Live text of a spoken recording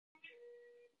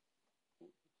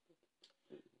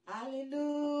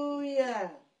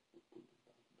Hallelujah.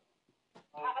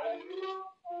 Hallelujah.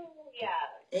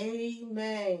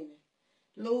 Amen.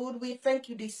 Lord, we thank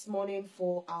you this morning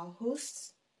for our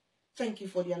hosts. Thank you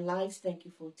for their lives. Thank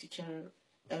you for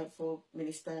for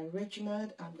Minister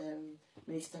Reginald and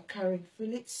Minister Karen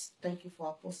Phillips. Thank you for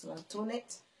Apostle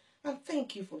Antoinette. And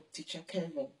thank you for Teacher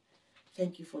Kevin.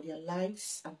 Thank you for their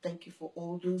lives. And thank you for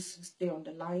all those who stay on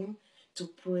the line to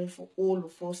pray for all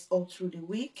of us all through the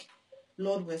week.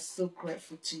 Lord, we're so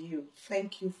grateful to you.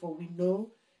 Thank you for we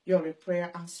know you're a prayer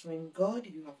answering God.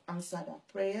 You have answered our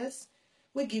prayers.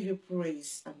 We give you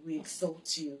praise and we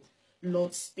exalt you.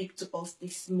 Lord, speak to us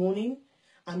this morning,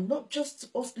 and not just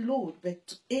to us, Lord, but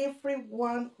to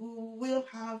everyone who will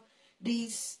have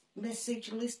this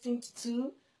message listened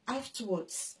to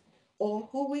afterwards, or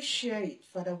who will share it.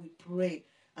 Father, we pray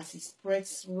as it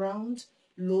spreads around,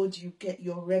 Lord, you get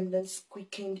your remnants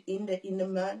quickened in the inner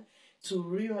man to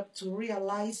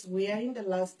realize we are in the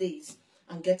last days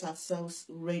and get ourselves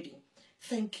ready.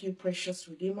 Thank you, precious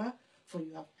Redeemer, for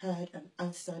you have heard and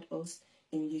answered us.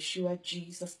 In Yeshua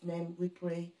Jesus' name we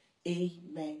pray.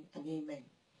 Amen and amen.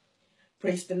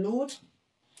 Praise the Lord.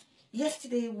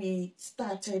 Yesterday we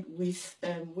started with,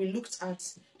 we looked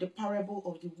at the parable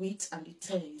of the wheat and the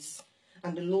tares.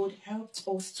 And the Lord helped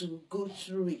us to go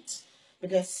through it. But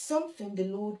there's something the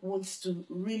Lord wants to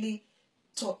really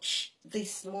touch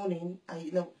this morning.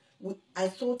 I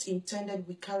thought intended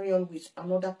we carry on with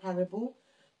another parable.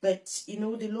 But,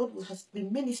 the Lord has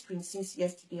been ministering since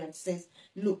yesterday and says,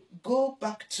 look, go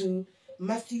back to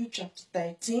Matthew chapter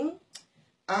 13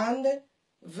 and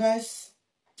verse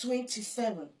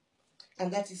 27.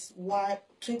 And that is why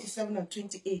 27 and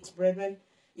 28, brethren,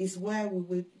 is where we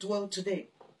will dwell today.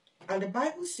 And the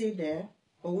Bible says there,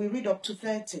 or we read up to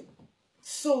 30.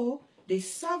 So the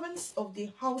servants of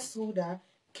the householder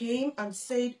came and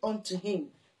said unto him,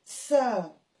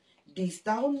 Sir, didst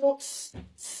thou not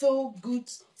sow good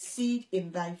seed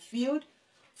in thy field?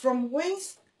 From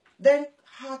whence then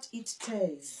hath it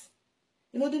tares?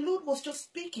 The Lord was just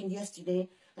speaking yesterday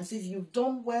and says, you've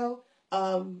done well.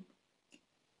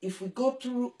 If we go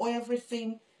through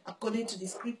everything according to the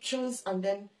scriptures and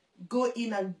then go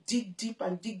in and dig deep,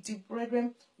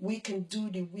 brethren, we can do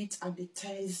the wheat and the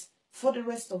tares for the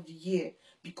rest of the year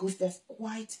because there's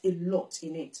quite a lot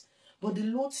in it. But the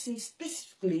Lord says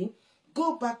specifically,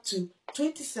 go back to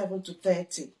 27 to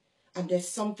 30, and there's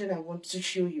something I want to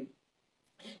show you.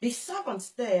 The servants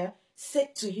there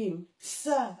said to him,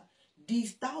 Sir,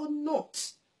 didst thou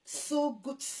not sow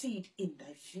good seed in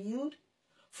thy field?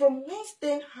 From whence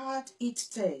then hath it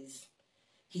tares?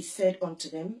 He said unto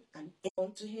them, and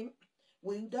unto him,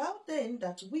 Will thou then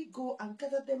that we go and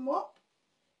gather them up?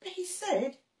 But he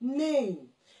said, Nay,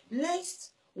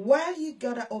 lest while you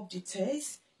gather up the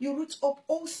tares, you root up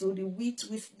also the wheat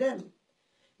with them.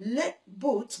 Let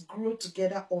both grow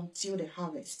together until the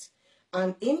harvest.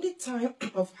 And in the time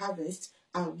of harvest,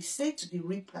 I will say to the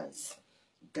reapers,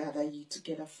 Gather ye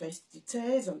together first the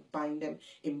tares and bind them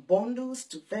in bundles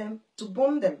to burn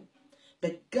them,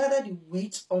 but gather the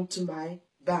wheat unto my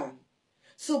barn.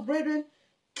 So, brethren,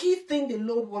 key thing the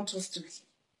Lord wants us to,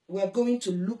 we are going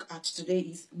to look at today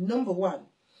is, number one,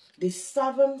 the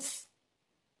servants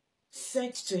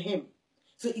said to him.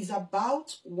 So it's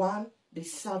about one, the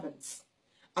servants,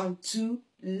 and two,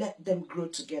 let them grow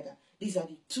together. These are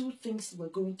the two things we're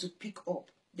going to pick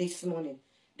up this morning.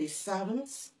 The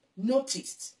servants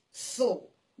noticed, so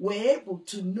were able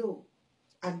to know.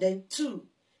 And then two,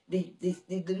 the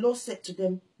Lord said to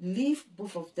them, leave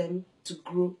both of them to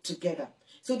grow together.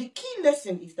 So the key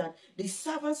lesson is that the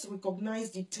servants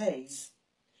recognized the tares.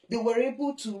 They were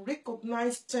able to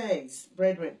recognize tares,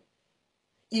 brethren.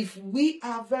 If we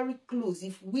are very close,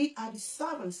 if we are the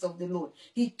servants of the Lord,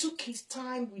 he took his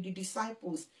time with the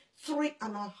disciples,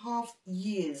 3.5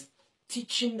 years,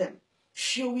 teaching them,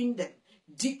 showing them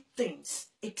deep things,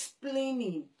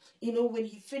 explaining. When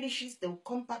he finishes, they'll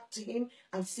come back to him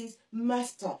and says,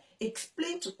 Master,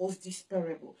 explain to us this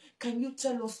parable. Can you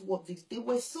tell us what this? They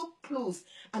were so close.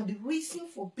 And the reason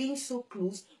for being so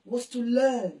close was to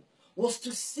learn, was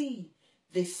to see.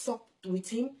 They supped with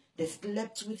him. They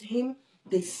slept with him.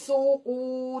 They saw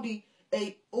all the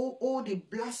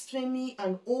blasphemy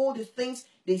and all the things.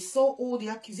 They saw all the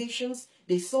accusations.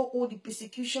 They saw all the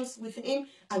persecutions with him.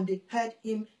 And they heard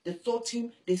him. They taught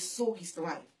him. They saw his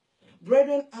life.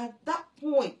 Brethren, at that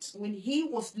point, when he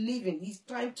was leaving, his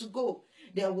time to go,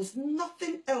 there was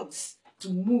nothing else to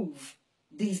move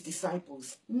these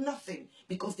disciples. Nothing.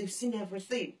 Because they've seen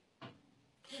everything.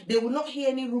 They will not hear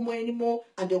any rumor anymore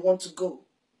and they want to go.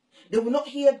 They will not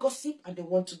hear gossip and they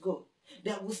want to go.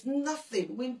 There was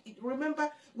nothing. Remember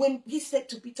when he said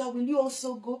to Peter, will you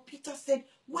also go? Peter said,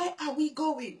 where are we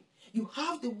going? You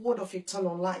have the word of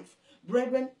eternal life.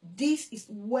 Brethren, this is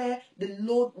where the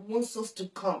Lord wants us to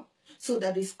come, so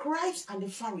that the scribes and the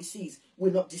Pharisees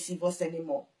will not deceive us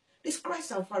anymore. The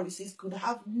scribes and Pharisees could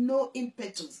have no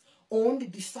impetus on the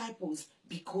disciples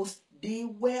because they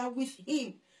were with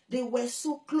him. They were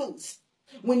so close.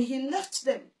 When he left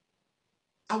them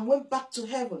and went back to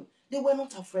heaven, they were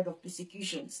not afraid of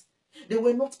persecutions. They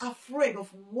were not afraid of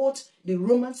what the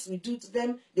Romans would do to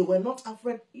them. They were not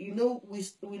afraid. You know,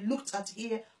 we looked at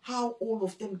here how all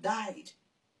of them died.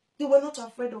 They were not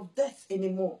afraid of death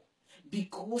anymore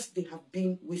because they have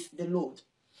been with the Lord.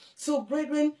 So,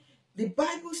 brethren, the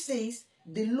Bible says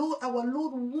the Lord, our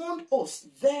Lord, warned us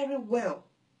very well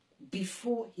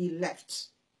before he left.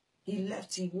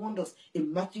 He warned us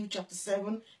in Matthew chapter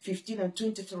 7, 15 and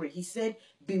 23. He said,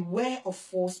 beware of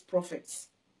false prophets.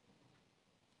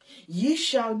 Ye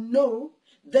shall know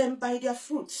them by their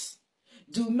fruits.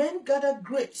 Do men gather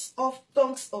grapes of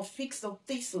thorns or figs of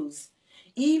thistles?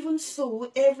 Even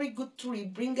so, every good tree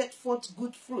bringeth forth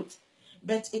good fruit,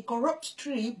 but a corrupt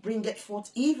tree bringeth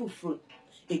forth evil fruit.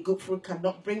 A good fruit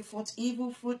cannot bring forth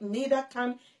evil fruit, neither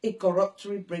can a corrupt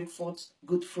tree bring forth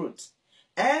good fruit.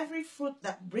 Every fruit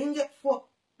that bringeth forth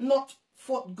not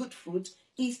forth good fruit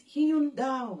is hewn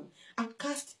down and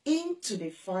cast into the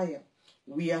fire.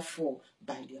 Wherefore,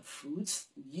 by their fruits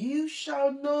you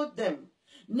shall know them.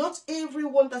 Not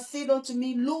everyone that said unto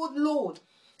me, Lord, Lord,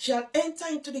 shall enter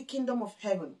into the kingdom of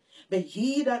heaven, but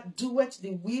he that doeth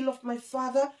the will of my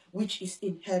Father which is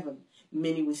in heaven.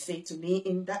 Many will say to me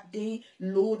in that day,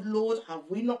 Lord, Lord, have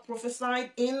we not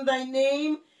prophesied in thy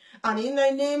name? And in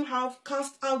thy name have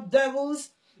cast out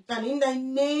devils, and in thy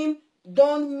name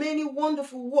done many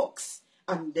wonderful works.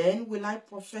 And then will I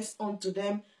profess unto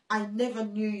them, I never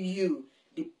knew you.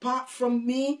 Depart from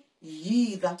me,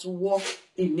 ye that walk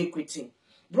iniquity.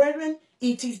 Brethren,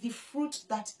 it is the fruit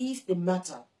that is the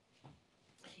matter.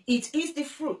 It is the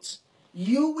fruit.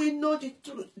 You will know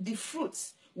the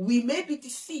fruits. We may be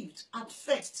deceived at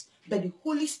first, but the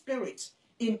Holy Spirit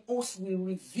in us will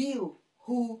reveal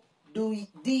who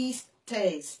these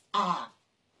things are.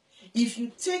 If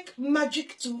you take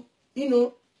magic to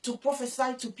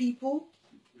prophesy to people,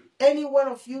 any one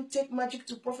of you take magic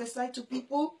to prophesy to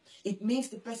people, it means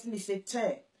the person is a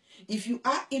tear. If you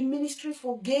are in ministry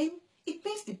for gain, it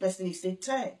means the person is a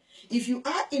tear. If you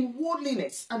are in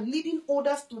worldliness and leading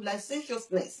others to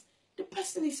licentiousness, the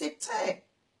person is a tear.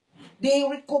 They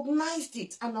recognized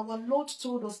it, and our Lord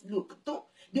told us, look,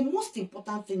 the most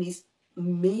important thing is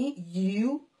me,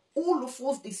 you, all of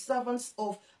us, the servants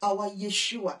of our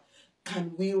Yeshua.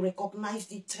 Can we recognize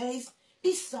the taste?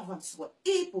 These servants were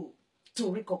able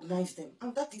to recognize them,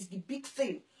 and that is the big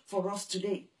thing for us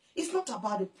today. It's not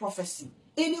about the prophecy.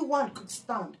 Anyone could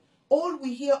stand. All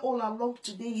we hear all along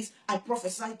today is, I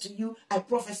prophesy to you, I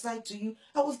prophesy to you.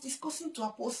 I was discussing to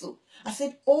Apostle. I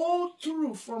said, all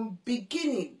through from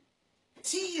beginning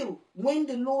till when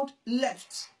the Lord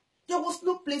left, there was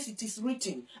no place it is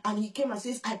written. And he came and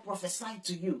says, I prophesy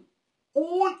to you.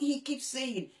 All he keeps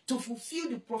saying to fulfill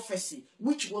the prophecy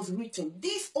which was written.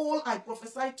 This all I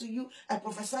prophesy to you, I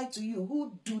prophesy to you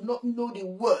who do not know the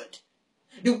word.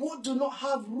 The word do not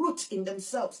have root in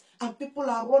themselves. And people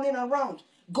are running around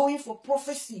going for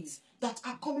prophecies that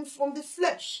are coming from the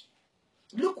flesh.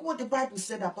 Look what the Bible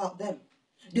said about them.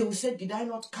 They will say, did I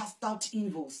not cast out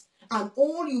evils? And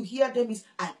all you hear them is,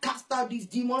 I cast out these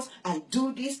demons, I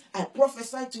do this, I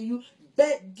prophesy to you.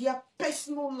 But their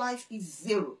personal life is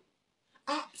zero.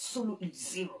 Absolutely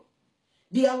zero.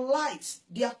 Their lives,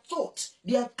 their thoughts,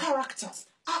 their characters,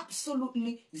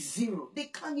 absolutely zero. They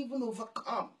can't even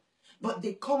overcome. But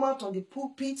they come out on the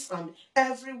pulpits and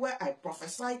everywhere, I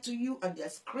prophesy to you, and they're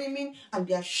screaming and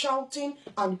they're shouting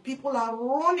and people are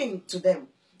running to them.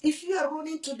 If you are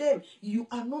running to them, you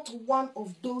are not one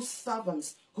of those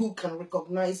servants who can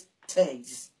recognize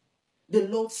tares. The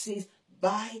Lord says,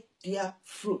 by their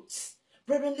fruits.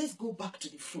 Brethren, let's go back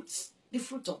to the fruits. The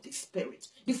fruit of the Spirit,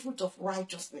 the fruit of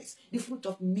righteousness, the fruit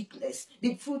of meekness,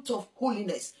 the fruit of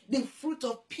holiness, the fruit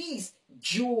of peace,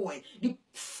 joy, the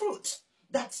fruit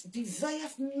that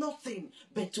desires nothing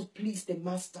but to please the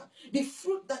Master. The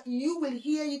fruit that you will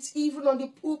hear it even on the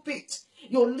pulpit.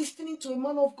 You're listening to a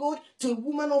man of God, to a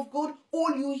woman of God.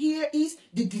 All you hear is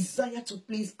the desire to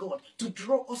please God, to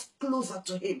draw us closer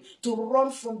to Him, to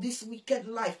run from this wicked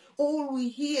life. All we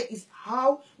hear is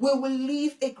how we will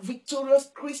live a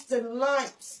victorious Christian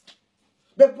life.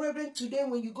 But brethren, today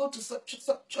when you go to such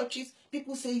churches,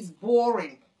 people say it's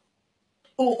boring.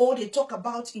 Oh, all they talk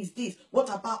about is this.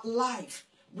 What about life?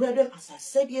 Brethren, as I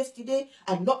said yesterday,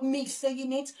 and not me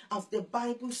saying it, as the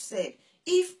Bible said,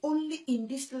 if only in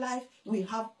this life we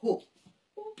have hope,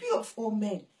 we'll be of all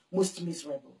men most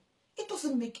miserable. It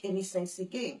doesn't make any sense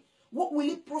again. What will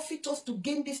it profit us to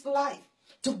gain this life?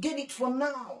 To get it for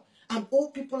now? And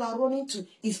all people are running to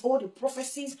is all the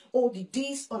prophecies, all the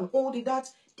this and all the that.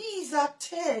 These are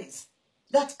tears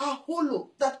that are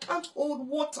hollow, that can't hold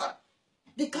water.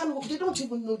 They don't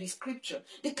even know the scripture.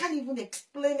 They can't even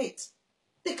explain it.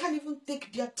 They can't even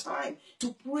take their time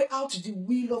to pray out the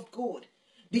will of God.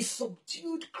 The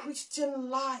subdued Christian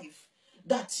life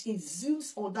that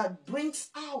exudes or that brings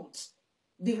out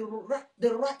the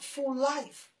rightful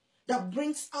life, that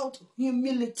brings out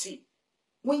humility.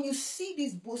 When you see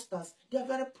these boasters, they are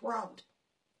very proud.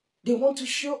 They want to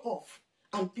show off,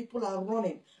 and people are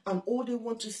running, and all they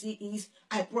want to see is,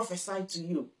 I prophesy to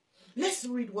you. Let's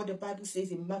read what the Bible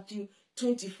says in Matthew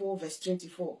 24, verse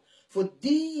 24.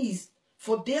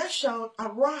 For there shall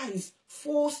arise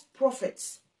false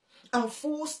prophets, and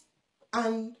for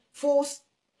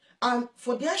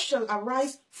there shall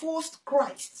arise false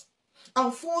Christs,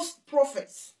 and false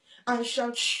prophets, and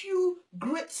shall shew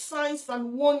great signs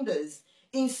and wonders,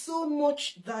 in so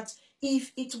much that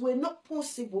if it were not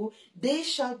possible, they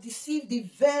shall deceive the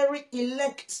very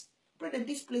elect. Brethren,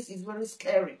 this place is very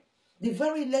scary. The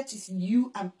very elect is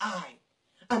you and I.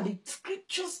 And the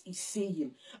scriptures is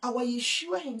saying, our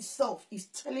Yeshua himself is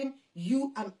telling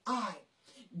you and I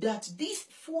that these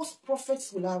false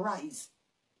prophets will arise.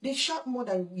 They shout more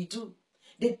than we do.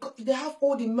 They have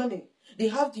all the money. They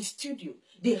have the studio.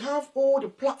 They have all the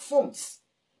platforms.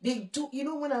 They do. You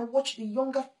know, when I watch the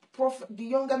younger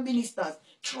ministers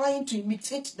trying to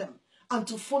imitate them and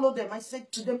to follow them, I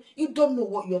said to them, you don't know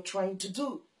what you're trying to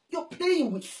do. You're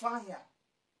playing with fire.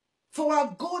 For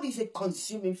our God is a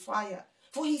consuming fire.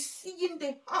 For he's seeing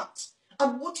the heart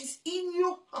and what is in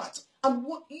your heart and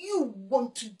what you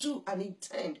want to do and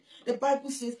intend. The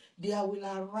Bible says, there will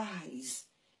arise.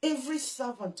 Every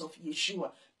servant of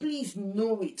Yeshua, please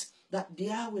know it, that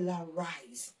there will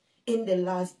arise in the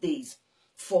last days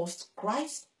false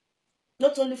Christ,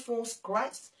 not only false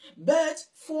Christ, but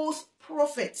false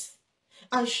prophets.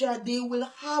 And they will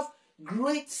have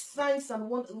great signs and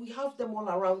wonders. We have them all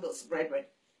around us, brethren.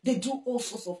 They do all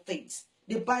sorts of things.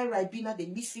 They buy Ribena, they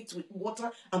mix it with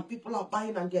water, and people are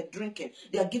buying and they're drinking.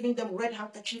 They are giving them red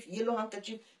handkerchief, yellow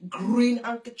handkerchief, green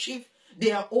handkerchief.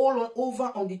 They are all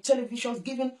over on the televisions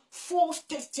giving false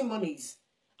testimonies.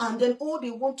 And then all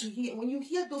they want to hear, when you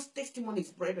hear those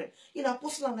testimonies, brethren,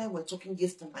 Apostle and I were talking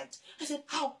yesterday night. I said,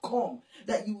 how come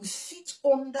that you will sit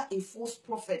under a false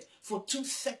prophet for 2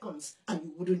 seconds and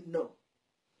you wouldn't know?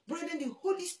 Brethren, the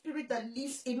Holy Spirit that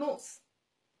lives in us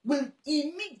will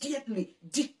immediately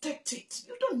detect it.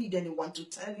 You don't need anyone to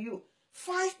tell you.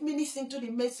 5 minutes into the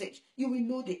message, you will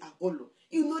know they are hollow.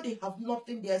 You know they have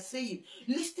nothing they are saying.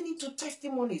 Listening to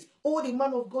testimonies, all the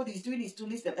man of God is doing is to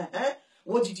listen.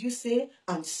 What did you say?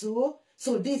 And so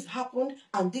this happened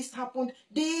and this happened.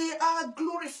 They are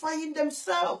glorifying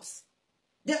themselves.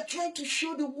 They are trying to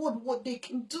show the world what they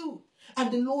can do.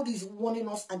 And the Lord is warning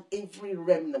us and every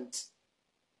remnant.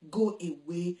 Go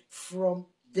away from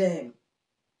them.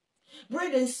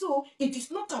 Brethren, so it is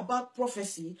not about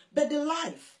prophecy, but the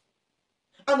life.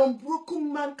 An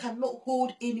unbroken man cannot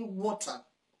hold any water.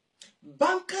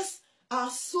 Bankers are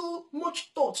so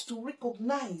much taught to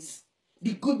recognize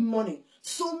the good money,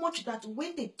 so much that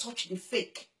when they touch the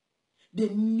fake, they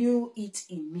know it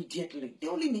immediately. They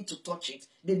only need to touch it.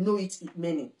 They know it in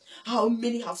many. How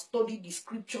many have studied the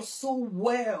scripture so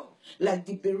well, like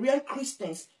the Berean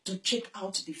Christians, to check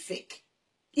out the fake?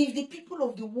 If the people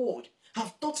of the world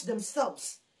have taught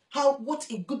themselves what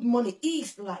a good money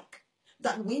is like,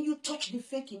 that when you touch the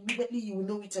fake, immediately you will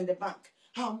know it in the bank.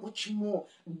 How much more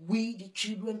we, the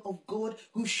children of God,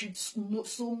 who should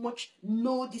so much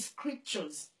know the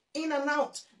scriptures in and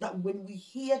out, that when we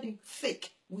hear the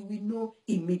fake, we will know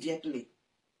immediately.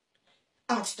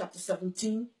 Acts chapter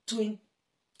 17,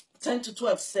 10 to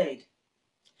 12 said,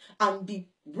 and the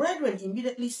brethren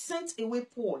immediately sent away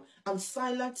Paul and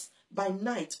Silas by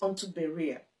night unto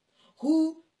Berea,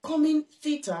 who, coming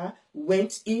thither,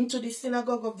 went into the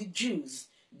synagogue of the Jews.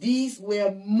 These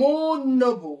were more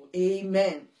noble.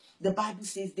 Amen. The Bible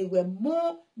says they were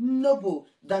more noble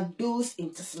than those in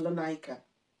Thessalonica,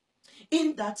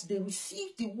 in that they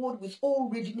received the word with all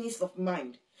readiness of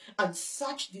mind, and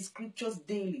searched the scriptures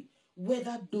daily,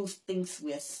 whether those things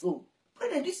were so.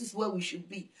 Brethren, this is where we should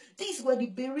be. These were the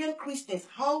Berean Christians.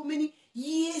 How many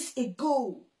years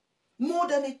ago? More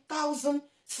than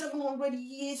 1,700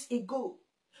 years ago.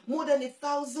 More than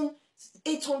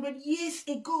 1,800 years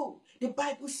ago. The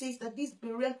Bible says that these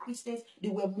Berean Christians, they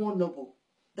were more noble.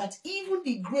 that even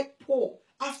the great Paul,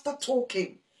 after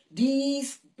talking,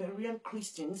 these Berean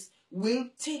Christians will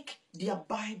take their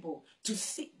Bible to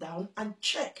sit down and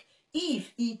check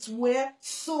if it were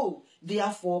so.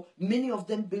 Therefore, many of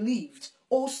them believed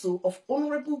also of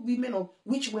honorable women, of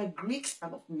which were Greeks,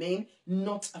 and of men,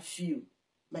 not a few.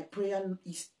 My prayer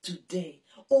is today,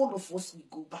 all of us will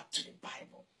go back to the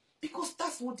Bible, because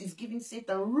that's what is giving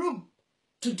Satan room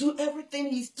to do everything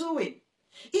he's doing.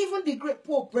 Even the great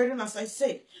Paul, brethren, as I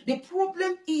said, the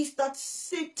problem is that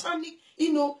satanic,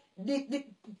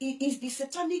 is the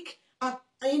satanic,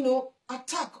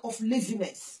 attack of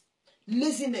laziness.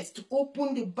 Laziness to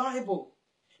open the Bible.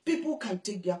 People can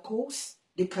take their calls,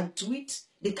 they can tweet,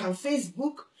 they can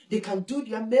Facebook, they can do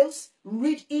their mails,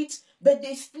 read it, but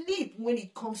they sleep when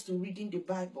it comes to reading the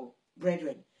Bible.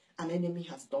 Brethren, an enemy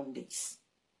has done this.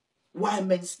 While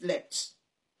men slept,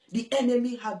 the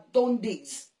enemy had done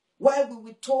this. While we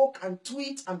will talk and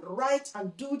tweet and write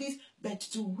and do this, but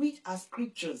to read our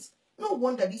scriptures. No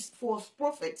wonder these false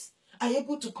prophets are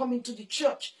able to come into the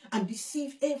church and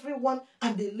deceive everyone,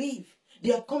 and they leave.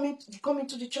 They are coming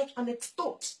to the church and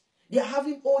extort. They are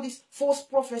having all this false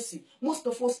prophecy. Most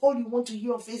of us, all you want to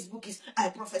hear on Facebook is, I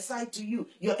prophesy to you,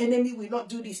 your enemy will not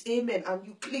do this, amen. And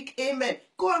you click amen.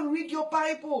 Go and read your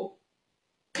Bible.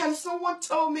 Can someone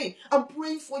tell me, I'm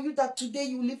praying for you that today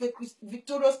you live a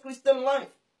victorious Christian life.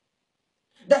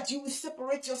 That you will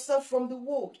separate yourself from the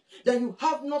world. That you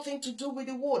have nothing to do with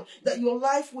the world. That your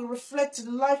life will reflect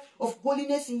the life of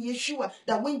holiness in Yeshua.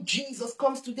 That when Jesus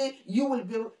comes today, you'll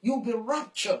be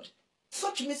raptured.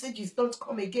 Such messages don't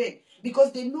come again,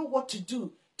 because they know what to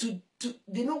do.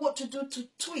 They know what to do to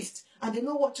twist, and they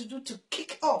know what to do to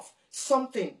kick off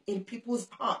something in people's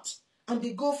hearts, and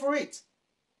they go for it.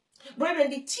 Brethren,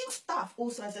 the till staff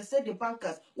also, as I said, the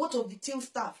bankers, what of the till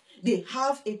staff? They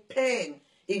have a pen,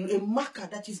 a marker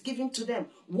that is given to them.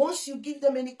 Once you give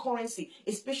them any currency,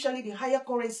 especially the higher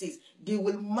currencies, they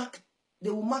will mark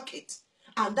it.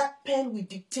 And that pen will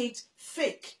dictate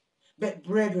fake. But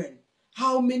brethren,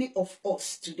 how many of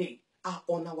us today are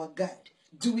on our guard,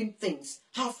 doing things,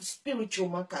 have spiritual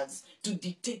markers to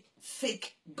dictate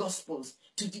fake gospels,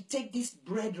 to dictate these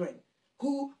brethren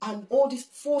who, and all these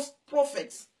false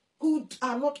prophets, who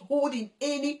are not holding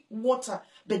any water,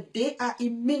 but they are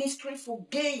in ministry for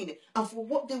gain and for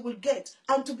what they will get,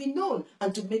 and to be known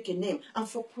and to make a name, and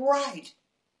for pride.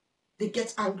 They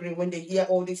get angry when they hear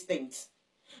all these things.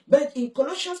 But in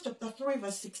Colossians chapter 3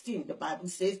 verse 16, the Bible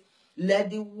says,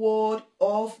 let the word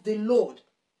of the Lord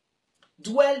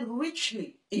dwell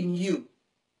richly in you.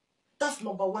 That's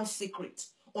number one secret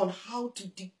on how to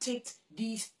dictate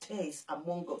these things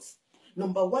among us.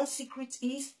 Number one secret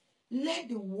is, let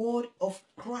the word of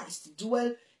Christ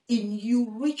dwell in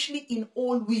you richly in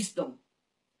all wisdom,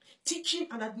 teaching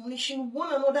and admonishing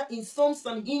one another in psalms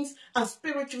and hymns and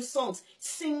spiritual songs,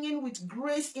 singing with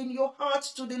grace in your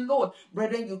hearts to the Lord.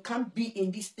 Brethren, you can't be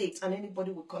in this state and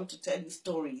anybody will come to tell you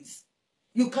stories.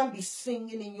 You can't be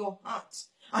singing in your heart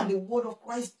and the word of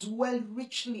Christ dwell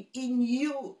richly in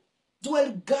you,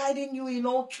 dwell guiding you in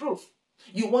all truth.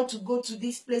 You want to go to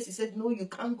this place, he says, no, you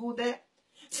can't go there.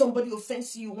 Somebody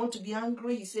offends you, you want to be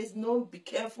angry, he says, no, be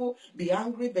careful, be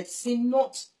angry, but sin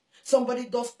not. Somebody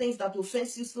does things that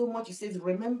offends you so much, he says,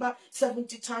 remember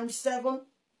 70 times 7.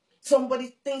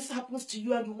 Somebody, things happens to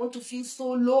you and you want to feel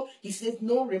so low, he says,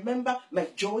 no, remember, my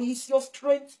joy is your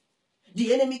strength.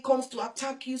 The enemy comes to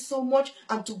attack you so much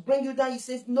and to bring you down. He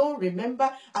says, no, remember,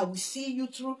 I will see you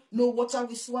through. No water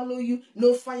will swallow you.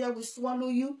 No fire will swallow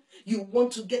you. You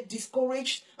want to get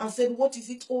discouraged and said, what is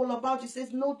it all about? He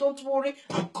says, no, don't worry.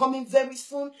 I'm coming very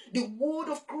soon. The word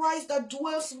of Christ that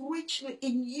dwells richly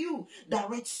in you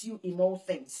directs you in all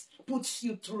things, puts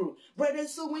you through. Brethren,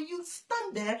 so when you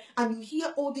stand there and you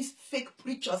hear all these fake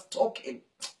preachers talking,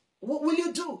 what will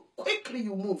you do? Quickly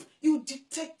you move. You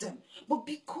detect them. But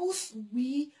because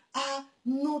we are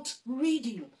not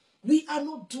reading, we are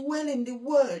not dwelling the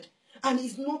word, and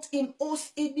it's not in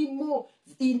us anymore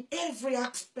in every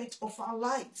aspect of our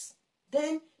lives,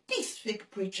 then these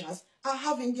fake preachers are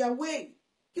having their way.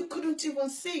 You couldn't even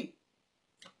see.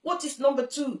 What is number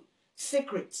 2?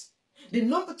 Secret. The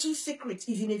number 2 secret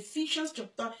is in Ephesians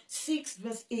chapter 6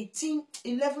 verse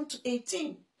 11 to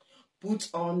 18. Put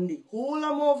on the whole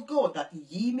armor of God, that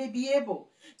ye may be able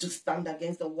to stand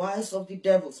against the wiles of the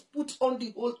devils. Put on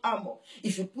the whole armor.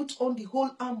 If you put on the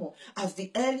whole armor, as the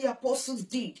early apostles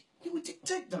did, you will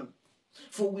detect them.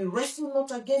 For we wrestle not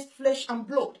against flesh and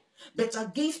blood, but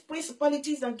against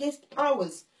principalities, against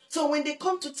powers. So when they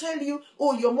come to tell you,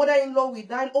 oh, your mother-in-law will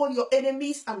die, all your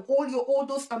enemies and all your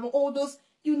others and all those,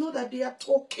 you know that they are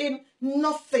talking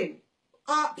nothing.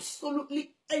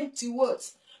 Absolutely empty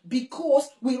words. because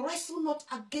we wrestle not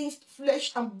against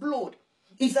flesh and blood.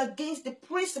 It's against the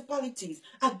principalities,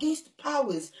 against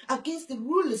powers, against the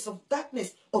rulers of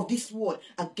darkness of this world,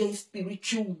 against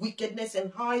spiritual wickedness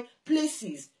in high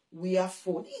places.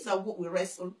 Wherefore, these are what we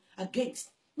wrestle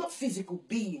against, not physical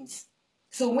beings.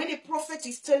 So when a prophet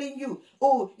is telling you,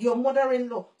 oh, your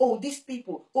mother-in-law, oh, these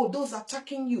people, oh, those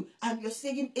attacking you, and you're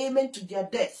saying amen to their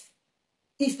death,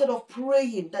 instead of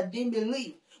praying that they may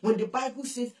live, when the Bible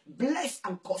says, bless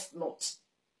and curse not.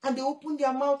 And they open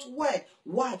their mouth wide.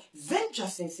 Why?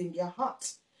 Vengeance is in their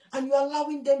hearts. And you're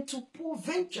allowing them to pour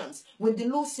vengeance when the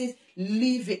Lord says,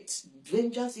 leave it.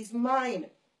 Vengeance is mine.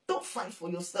 Don't fight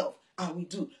for yourself. And we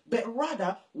do. But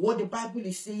rather, what the Bible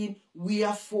is saying,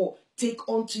 wherefore, take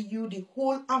unto you the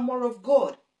whole armor of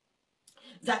God,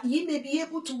 that ye may be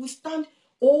able to withstand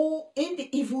all in the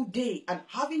evil day, and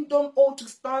having done all to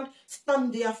stand,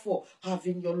 stand therefore,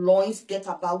 having your loins get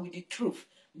about with the truth,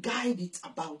 guide it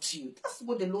about you. That's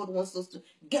what the Lord wants us to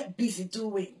get busy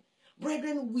doing.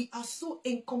 Brethren, we are so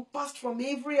encompassed from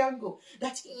every angle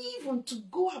that even to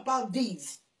go about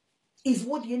this is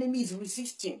what the enemy is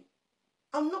resisting.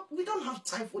 We don't have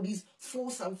time for these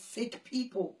false and fake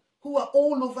people who are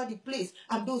all over the place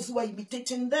and those who are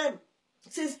imitating them.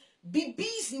 It says, be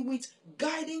busy with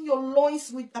guiding your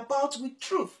loins about with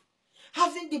truth.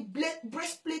 Having the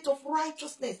breastplate of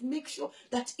righteousness. Make sure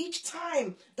that each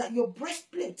time that your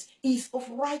breastplate is of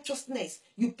righteousness,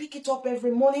 you pick it up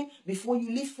every morning before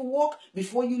you leave for work,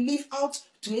 before you leave out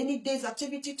to any day's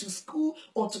activity, to school,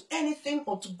 or to anything,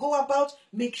 or to go about.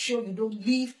 Make sure you don't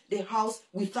leave the house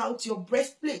without your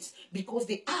breastplates, because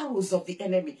the arrows of the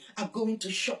enemy are going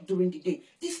to shoot during the day.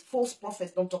 These false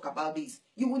prophets don't talk about this.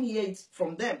 You won't hear it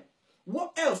from them.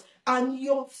 What else? And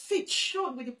your feet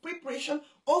shod with the preparation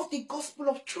of the gospel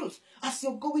of truth. As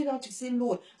you're going out, you say,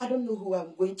 Lord, I don't know who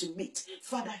I'm going to meet.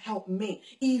 Father, help me.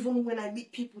 Even when I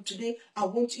meet people today, I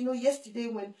want, yesterday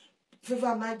when Favor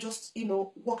and I just,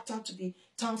 walked out to the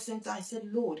town center, I said,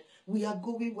 Lord, we're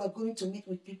going to meet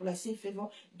with people. I say, Favor,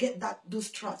 get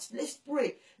those tracts. Let's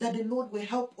pray that the Lord will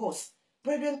help us.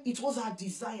 Brethren, it was our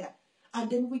desire. And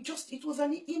then it was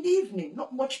in the evening,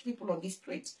 not much people on the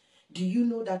streets. Do you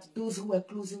know that those who were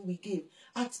closing, we gave?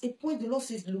 At a point, the Lord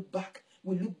says, look back.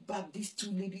 We look back. These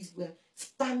two ladies were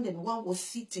standing. One was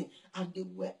sitting. And they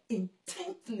were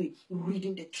intently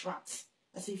reading the tracts.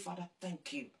 I say, Father,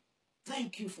 thank you.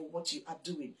 Thank you for what you are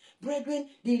doing. Brethren,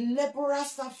 the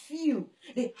laborers are few.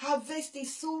 The harvest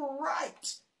is so ripe.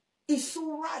 It's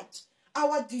so right.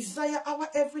 Our desire, our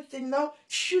everything now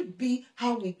should be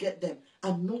how we get them.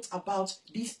 And not about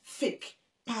these fake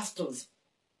pastors.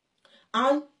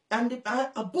 And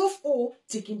above all,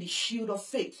 taking the shield of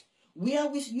faith,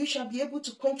 wherewith you shall be able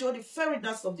to quench all the fiery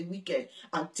darts of the wicked,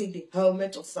 and take the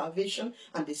helmet of salvation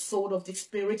and the sword of the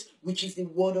Spirit, which is the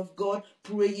word of God,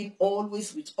 praying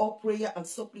always with all prayer and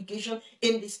supplication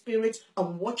in the Spirit,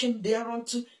 and watching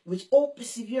thereunto with all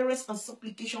perseverance and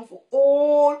supplication for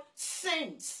all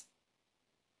saints.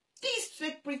 These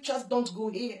fake preachers don't go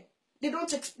here. They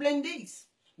don't explain this.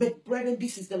 But brethren,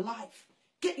 this is the life.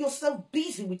 Get yourself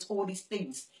busy with all these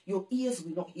things. Your ears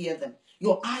will not hear them.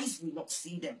 Your eyes will not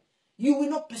see them. You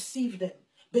will not perceive them.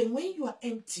 But when you are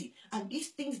empty and these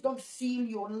things don't fill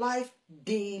your life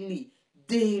daily,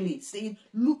 saying,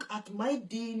 look at my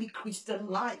daily Christian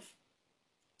life.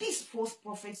 These false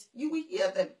prophets, you will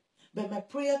hear them. But my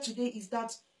prayer today is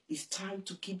that it's time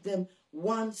to keep them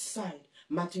one side.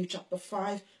 Matthew chapter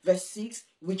 5, verse 6,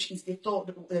 which is the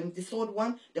third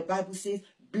one. The Bible says,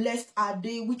 blessed are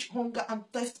they which hunger and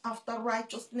thirst after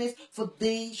righteousness, for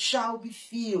they shall be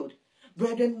filled.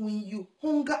 Brethren, when you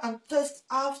hunger and thirst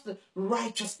after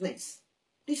righteousness,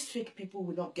 these fake people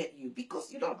will not get you,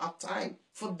 because you don't have time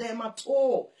for them at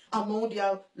all. And all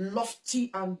their lofty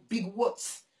and big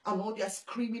words, and all their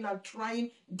screaming and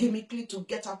trying gimmickly to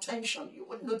get attention, you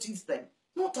won't notice them.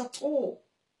 Not at all.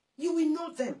 You will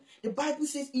know them. The Bible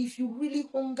says if you really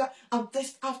hunger and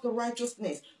thirst after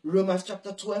righteousness, Romans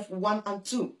chapter 12, 1 and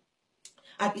 2.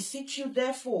 I beseech you,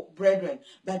 therefore, brethren,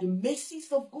 by the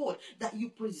mercies of God, that you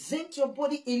present your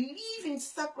body a living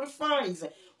sacrifice,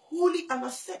 holy and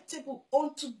acceptable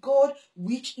unto God,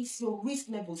 which is your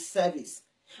reasonable service.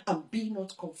 And be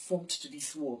not conformed to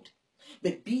this world,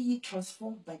 but be ye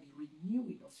transformed by the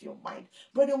renewing of your mind.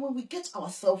 Brethren, when we get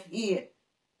ourselves here,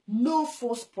 no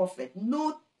false prophet,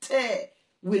 no tear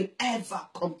will ever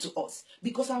come to us,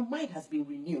 because our mind has been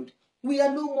renewed. We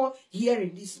are no more here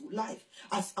in this life,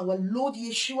 as our Lord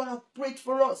Yeshua has prayed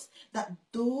for us, that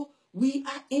though we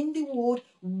are in the world,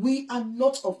 we are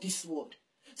not of this world.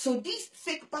 So these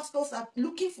fake pastors are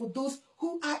looking for those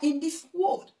who are in this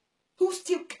world, who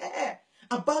still care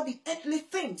about the earthly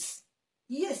things.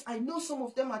 Yes, I know some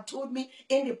of them have told me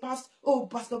in the past, oh,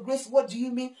 Pastor Grace, what do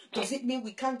you mean? Does it mean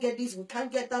we can't get this, we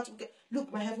can't get that?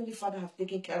 Look, my Heavenly Father have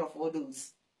taken care of all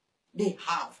those. They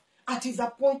have. At his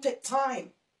appointed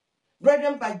time.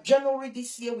 Brethren, by January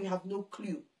this year, we have no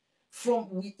clue.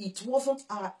 It wasn't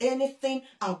anything.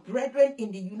 Our brethren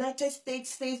in the United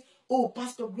States says, oh,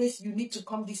 Pastor Grace, you need to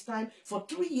come this time. For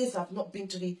 3 years, I've not been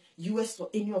to the US for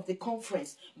any of the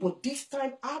conference. But this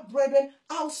time, our brethren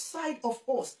outside of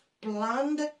us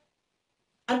planned,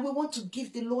 and we want to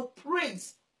give the Lord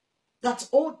praise that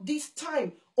all this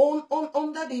time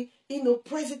under the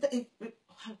president,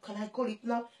 how can I call it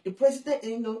now, the president,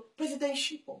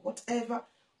 presidentship or whatever,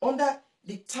 under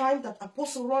the time that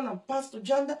Apostle Ron and Pastor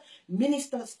Janda,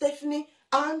 Minister Stephanie,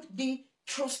 and the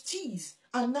trustees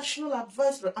and national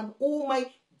advisor and all my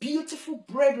beautiful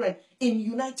brethren in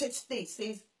United States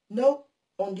says, no,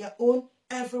 on their own,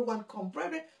 everyone come.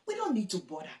 Brethren, we don't need to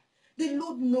bother. The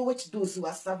Lord knoweth those who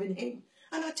are serving him.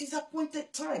 And at his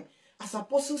appointed time, as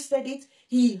Apostle said it,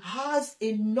 he has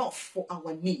enough for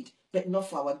our need, but not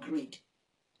for our greed.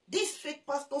 These fake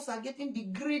pastors are getting the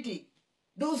greedy.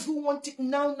 Those who want it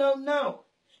now, now, now.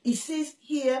 It says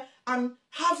here, and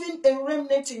having a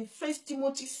remnant in 1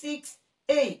 Timothy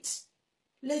 6:8.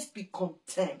 Let's be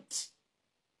content.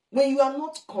 When you are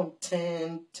not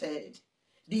contented,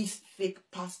 these fake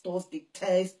pastors, the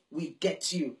tares will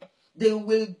get you. They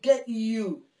will get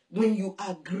you when you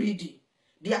are greedy.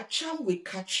 Their charm will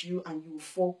catch you and you will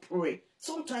fall prey.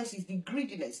 Sometimes it's the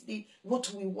greediness,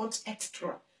 what we want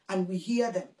extra, and we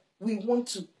hear them. We want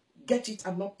to get it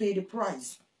and not pay the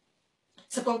price.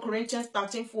 2 Corinthians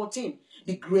 13:14.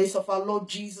 The grace of our Lord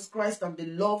Jesus Christ and the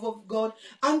love of God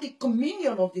and the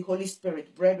communion of the Holy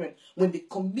Spirit, brethren. When the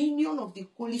communion of the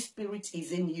Holy Spirit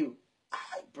is in you,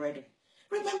 brethren,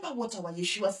 remember what our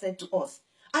Yeshua said to us.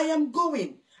 I am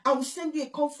going. I will send you a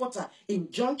comforter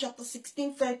in John chapter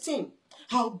 16:13.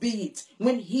 Howbeit,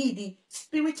 when he, the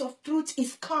Spirit of truth,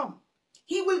 is come,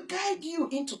 he will guide you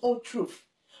into all truth.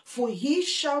 For he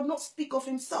shall not speak of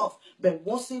himself, but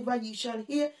whatsoever ye shall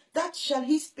hear, that shall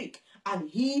he speak, and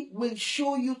he will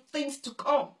show you things to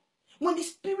come. When the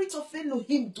Spirit of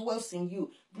Elohim dwells in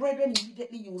you, brethren,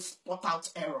 immediately you will spot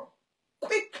out error.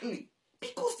 Quickly,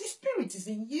 because the Spirit is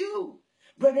in you.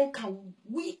 Brethren, can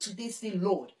we today say,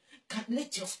 Lord,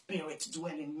 let your Spirit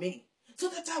dwell in me, so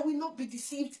that I will not be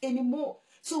deceived anymore.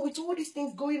 So with all these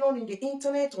things going on in the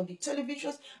internet, on the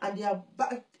televisions, and they are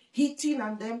hitting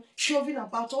and them shoving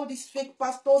about all these fake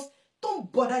pastors,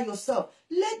 don't bother yourself.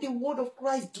 Let the word of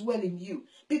Christ dwell in you.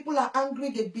 People are angry,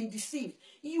 they've been deceived.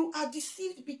 You are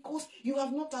deceived because you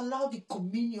have not allowed the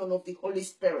communion of the Holy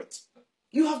Spirit.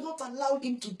 You have not allowed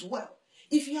him to dwell.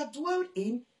 If you had dwelled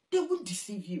in, they won't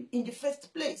deceive you in the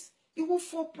first place. You won't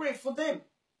fall prey for them.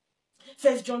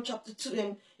 1 John chapter 2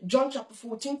 and John chapter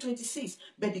 14:26.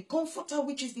 But the Comforter,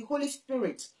 which is the Holy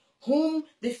Spirit, whom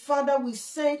the Father will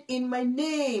send in my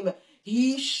name,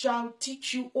 he shall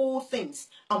teach you all things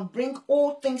and bring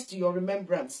all things to your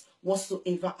remembrance,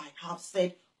 whatsoever I have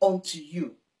said unto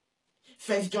you.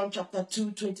 1 John chapter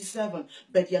 2:27.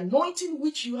 But the anointing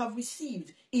which you have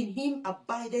received in him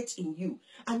abideth in you,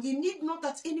 and ye need not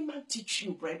that any man teach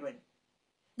you, brethren.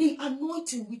 The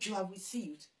anointing which you have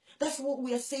received. That's what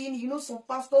we are saying. You know, some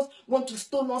pastors want to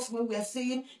stone us when we are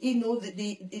saying,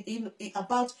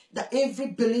 about that every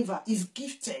believer is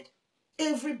gifted.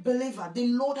 Every believer, the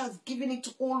Lord has given it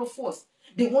to all of us.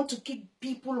 They want to keep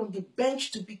people on the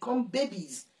bench to become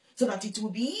babies so that it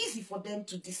will be easy for them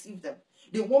to deceive them.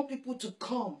 They want people to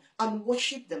come and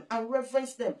worship them and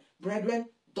reverence them. Brethren,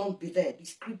 don't be there. The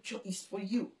scripture is for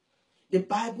you. The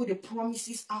Bible, the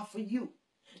promises are for you.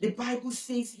 The Bible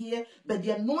says here, but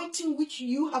the anointing which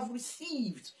you have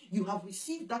received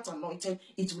that anointing,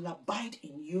 it will abide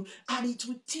in you, and it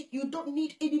will teach you. Don't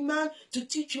need any man to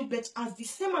teach you, but as the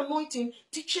same anointing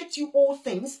teacheth you all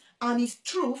things, and is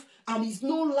truth, and is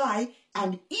no lie,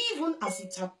 and even as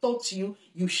it hath taught you,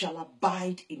 you shall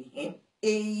abide in him.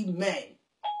 Amen.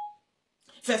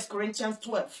 1 Corinthians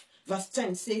 12. Verse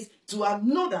 10 says, to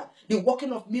another, the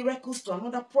working of miracles, to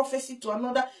another prophecy, to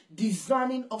another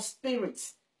discerning of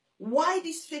spirits. Why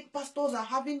these fake pastors are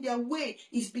having their way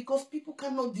is because people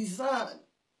cannot discern.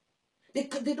 They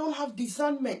don't have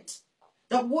discernment.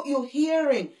 That what you're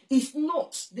hearing is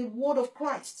not the word of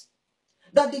Christ.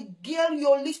 That the girl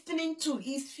you're listening to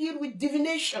is filled with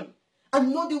divination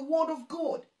and not the word of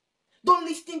God. Don't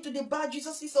listen to the bad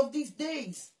Jesuses of these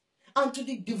days and to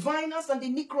the diviners and the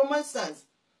necromancers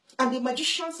and the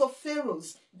magicians of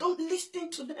pharaohs. Don't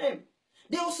listen to them.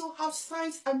 They also have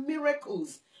signs and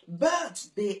miracles, but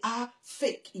they are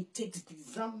fake. It takes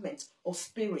discernment of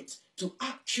spirit to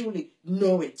actually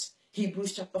know it.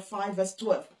 Hebrews chapter 5 verse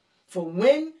 12.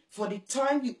 For the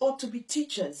time you ought to be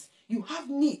teachers, you have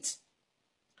need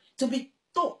to be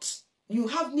taught. You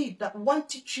have need that one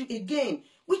teach you again,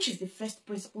 which is the first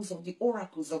principles of the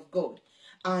oracles of God,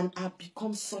 and have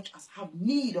become such as have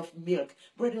need of milk.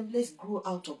 Brethren, let's grow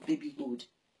out of babyhood.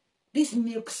 This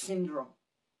milk syndrome.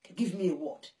 Give me a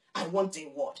word. I want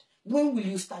a word. When will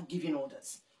you start giving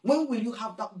orders? When will you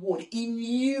have that word in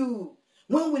you?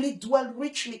 When will it dwell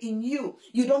richly in you?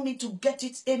 You don't need to get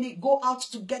it go out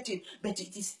to get it, but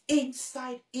it is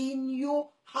inside in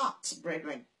your heart,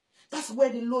 brethren. That's where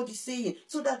the Lord is saying,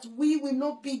 so that we will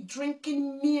not be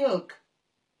drinking milk.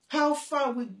 How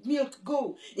far will milk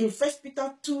go? In 1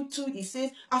 Peter 2:2, he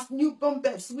says, as newborn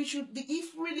babes, we should be,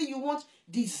 if really you want,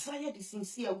 desire the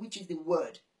sincere, which is the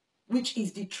word, which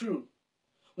is the truth.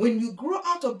 When you grow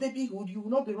out of babyhood, you will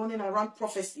not be running around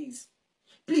prophecies.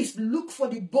 Please look for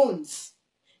the bones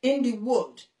in the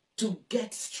word to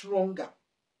get stronger.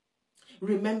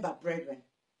 Remember, brethren,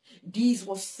 this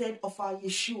was said of our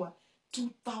Yeshua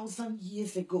 2,000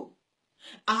 years ago.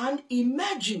 And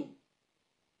imagine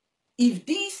if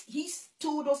this he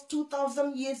told us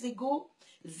 2,000 years ago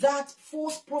that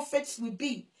false prophets will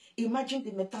be. Imagine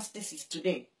the metastasis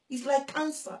today. It's like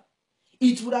cancer.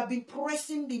 It would have been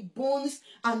pressing the bones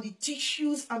and the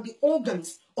tissues and the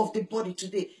organs of the body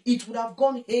today. It would have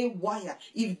gone haywire.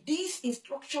 If this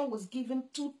instruction was given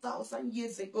 2,000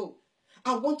 years ago,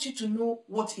 I want you to know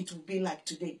what it will be like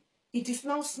today. It is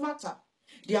now smarter.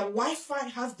 Their Wi-Fi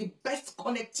has the best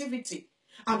connectivity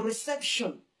and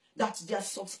reception that their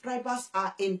subscribers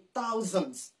are in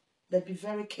thousands. But be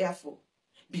very careful,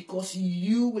 because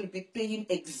you will be paying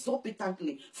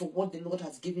exorbitantly for what the Lord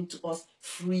has given to us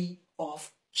free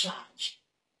of charge.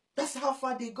 That's how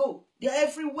far they go. They're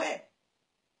everywhere.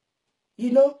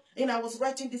 You know, and I was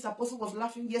writing this, Apostle was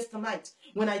laughing yesterday night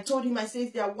when I told him, I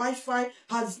said their Wi-Fi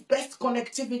has best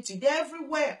connectivity. They're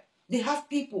everywhere. They have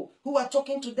people who are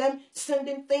talking to them,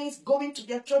 sending things, going to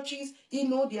their churches. You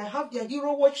know, they have their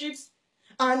hero worships,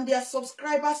 and their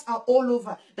subscribers are all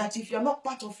over. That if you're not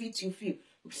part of it, you feel.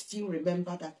 Still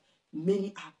remember that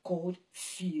many are called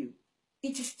few.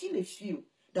 It is still a few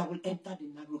that will enter the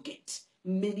narrow gate.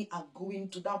 Many are going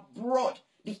to that broad,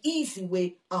 the easy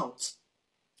way out.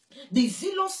 The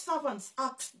zealous servants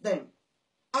asked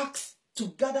to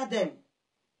gather them.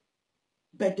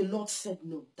 But the Lord said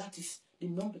no. That is the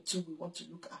number 2 we want to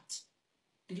look at.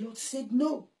 The Lord said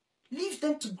no. Leave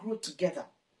them to grow together.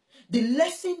 The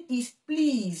lesson is,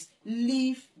 please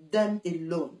leave them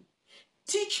alone.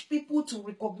 Teach people to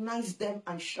recognize them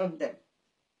and shun them.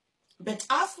 But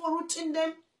as for rooting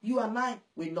them, you and I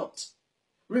will not.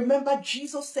 Remember,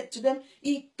 Jesus said to them,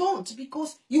 don't,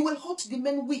 because you will hurt the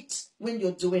men with when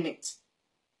you're doing it.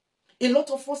 A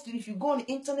lot of us, if you go on the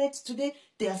internet today,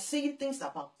 they are saying things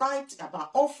about tithe,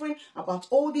 about offering, about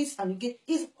all this, and again,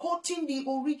 it's hurting the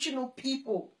original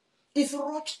people. It's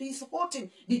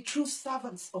hurting the true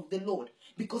servants of the Lord,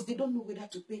 because they don't know whether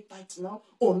to pay tithe now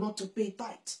or not to pay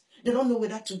tithe. They don't know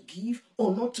whether to give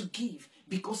or not to give,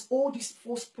 because all these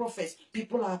false prophets,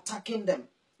 people are attacking them.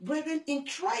 Brethren, in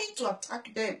trying to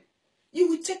attack them, you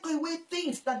will take away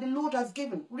things that the Lord has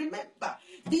given. Remember,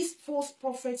 these false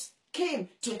prophets came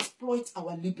to exploit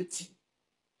our liberty.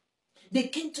 They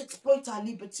came to exploit our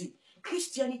liberty.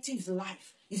 Christianity is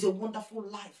life. It's a wonderful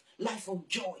life. Life of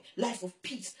joy, life of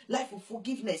peace, life of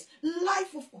forgiveness,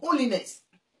 life of holiness.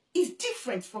 It's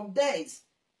different from theirs.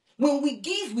 When we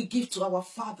give to our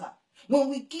Father. When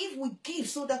we give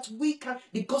so that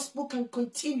the gospel can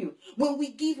continue. When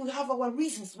we give, we have our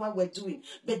reasons why we're doing.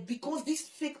 But because these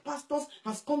fake pastors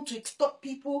has come to extort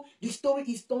people, the story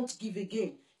is don't give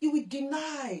again. You will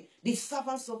deny the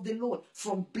servants of the Lord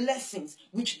from blessings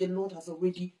which the Lord has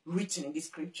already written in the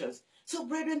scriptures. So,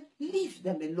 brethren, leave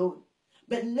them alone.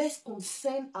 But let's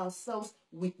concern ourselves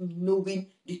with knowing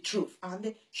the truth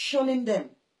and shunning them.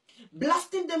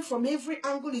 Blasting them from every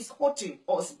angle is hurting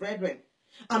us, brethren.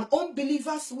 And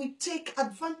unbelievers will take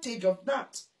advantage of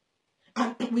that.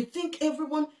 And we think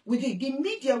everyone with it. The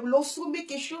media will also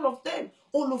make a show of them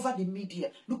all over the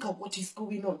media. Look at what is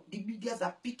going on. The medias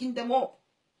are picking them up.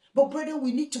 But brethren,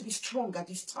 we need to be strong at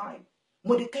this time.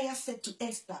 Mordecai said to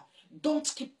Esther, don't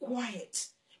keep quiet.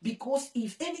 Because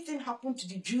if anything happened to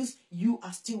the Jews, you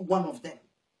are still one of them.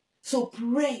 So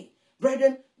pray.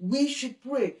 Brethren, we should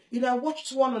pray. You know, I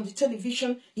watched one on the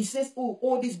television. He says, oh,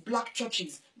 all these black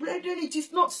churches. Brethren, it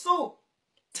is not so.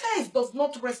 Taste does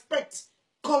not respect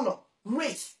color,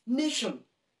 race, nation,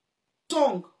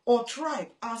 tongue, or tribe.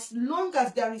 As long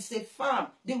as there is a farm,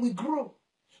 they will grow.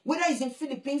 Whether it's in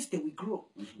Philippines, they will grow.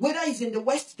 Whether it's in the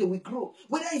West, they will grow.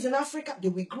 Whether it's in Africa, they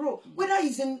will grow. Whether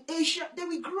it's in Asia, they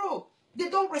will grow. They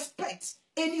don't respect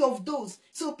any of those.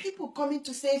 So people coming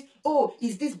to say, oh,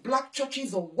 is this black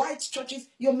churches or white churches?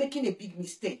 You're making a big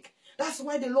mistake. That's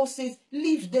why the Lord says,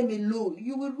 leave them alone.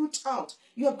 You will root out.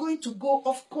 You are going to go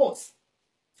off course.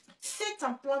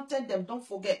 Satan planted them, don't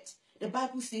forget. The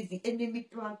Bible says the enemy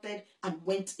planted and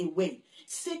went away.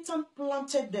 Satan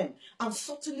planted them and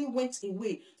subtly went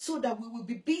away so that we will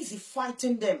be busy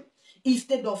fighting them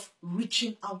instead of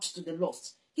reaching out to the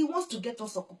lost. He wants to get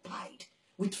us occupied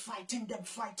with fighting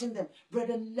them.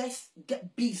 Brethren, let's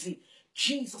get busy.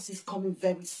 Jesus is coming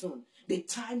very soon. The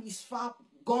time is far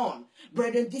gone.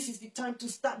 Brethren, this is the time to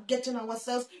start getting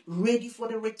ourselves ready for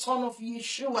the return of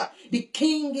Yeshua. The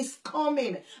King is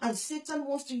coming, and Satan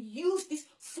wants to use these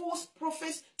false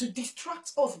prophets to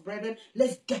distract us. Brethren,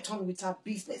 let's get on with our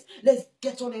business. Let's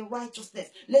get on in righteousness.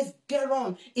 Let's get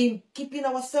on in keeping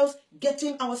ourselves,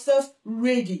 getting ourselves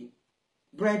ready.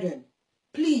 Brethren,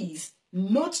 please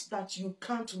note that you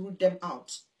can't root them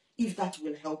out if that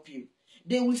will help you.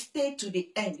 They will stay to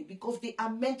the end because they are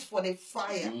meant for the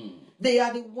fire. They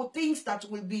are the things that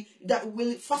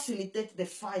will facilitate the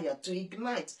fire to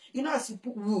ignite. You know, as you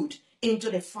put wood into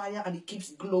the fire and it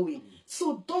keeps glowing.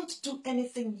 So don't do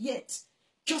anything yet.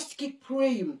 Just keep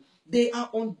praying. They are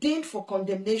ordained for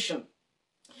condemnation.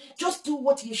 Just do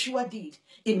what Yeshua did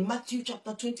in Matthew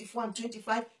chapter 24 and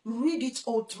 25. Read it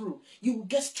all through. You will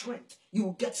get strength. You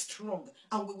will get strong.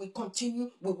 And we will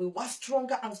continue. We will work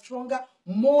stronger and stronger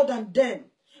more than them.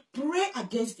 Pray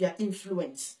against their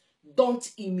influence.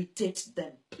 Don't imitate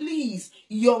them. Please,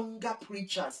 younger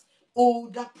preachers,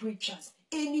 older preachers,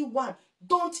 anyone,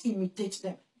 don't imitate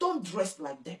them. Don't dress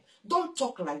like them. Don't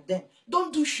talk like them.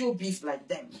 Don't do showbiz like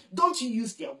them. Don't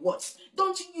use their words.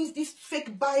 Don't use these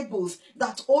fake Bibles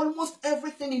that almost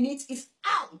everything in it is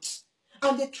out.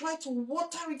 And they try to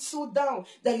water it so down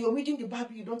that you're reading the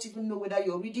Bible, you don't even know whether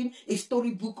you're reading a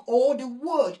storybook or the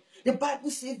Word. The Bible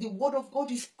says the Word of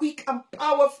God is quick and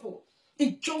powerful.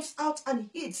 It jumps out and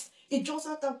hits. It jumps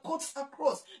out and cuts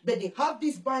across. But they have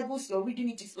these Bibles, you're reading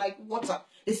it, it's like water.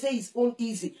 They say it's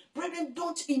uneasy. Brethren,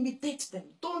 don't imitate them.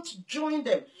 Don't join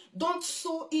them. Don't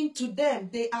sow into them.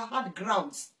 They are hard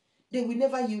grounds. They will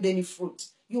never yield any fruit.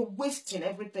 You're wasting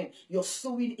everything. You're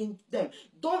sowing in them.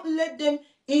 Don't let them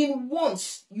in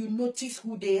once you notice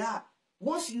who they are.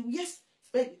 Once you, yes,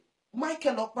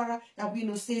 Michael Okpara,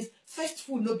 says, first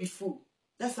fool, no be fool.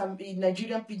 That's in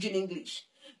Nigerian pidgin English.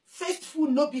 First fool,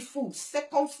 no be fool.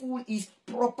 Second fool is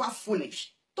proper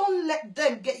foolish. Don't let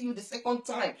them get you the second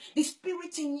time. The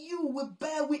spirit in you will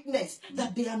bear witness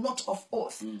that they are not of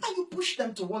us. And you push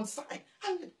them to one side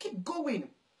and keep going.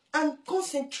 And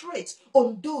concentrate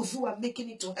on those who are making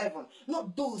it to heaven,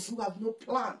 not those who have no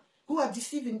plan, who are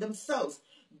deceiving themselves.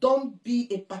 Don't be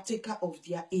a partaker of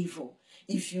their evil.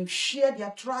 If you share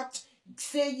their tract,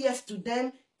 say yes to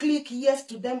them, click yes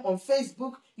to them on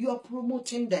Facebook, you are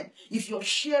promoting them. If you're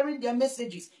sharing their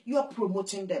messages, you are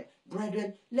promoting them.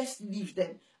 Brethren, let's leave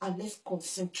them and let's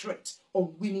concentrate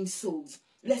on winning souls.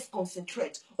 Let's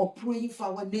concentrate on praying for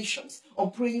our nations, on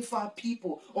praying for our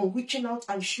people, on reaching out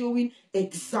and showing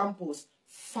examples.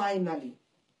 Finally,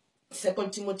 2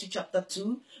 Timothy chapter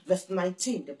 2, verse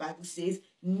 19, the Bible says,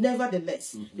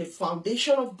 nevertheless, the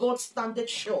foundation of God standeth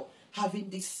sure, having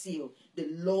this seal, the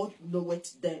Lord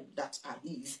knoweth them that are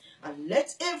his. And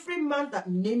let every man that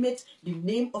nameth the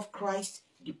name of Christ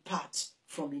depart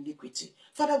from iniquity.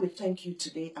 Father, we thank you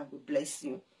today and we bless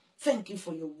you. Thank you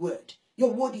for your word.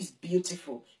 Your word is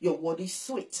beautiful. Your word is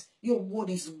sweet. Your word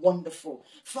is wonderful.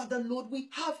 Father, Lord, we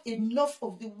have enough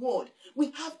of the word.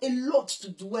 We have a lot to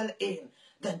dwell in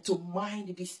than to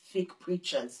mind these fake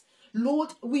preachers.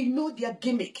 Lord, we know their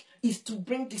gimmick is to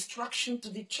bring distraction to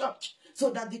the church so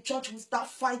that the church will start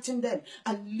fighting them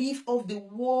and leave off the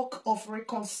work of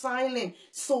reconciling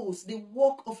souls, the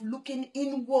work of looking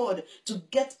inward to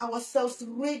get ourselves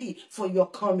ready for your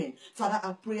coming. Father,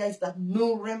 our prayer is that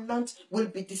no remnant will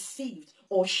be deceived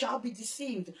or shall be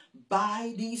deceived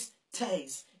by these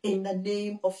tests in the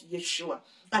name of Yeshua.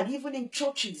 And even in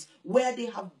churches where they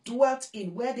have dwelt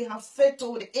in, where they have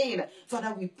settled in,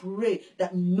 Father, we pray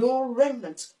that no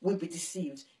remnant will be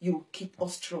deceived. You will keep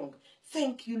us strong.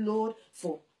 Thank you, Lord,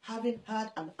 for having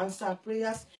heard and answered our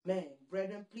prayers. Amen.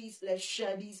 Brethren, please let's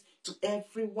share these to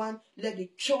everyone. Let the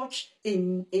church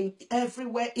in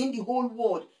everywhere in the whole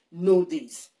world know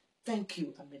this. Thank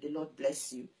you, and may the Lord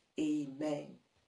bless you. Amen.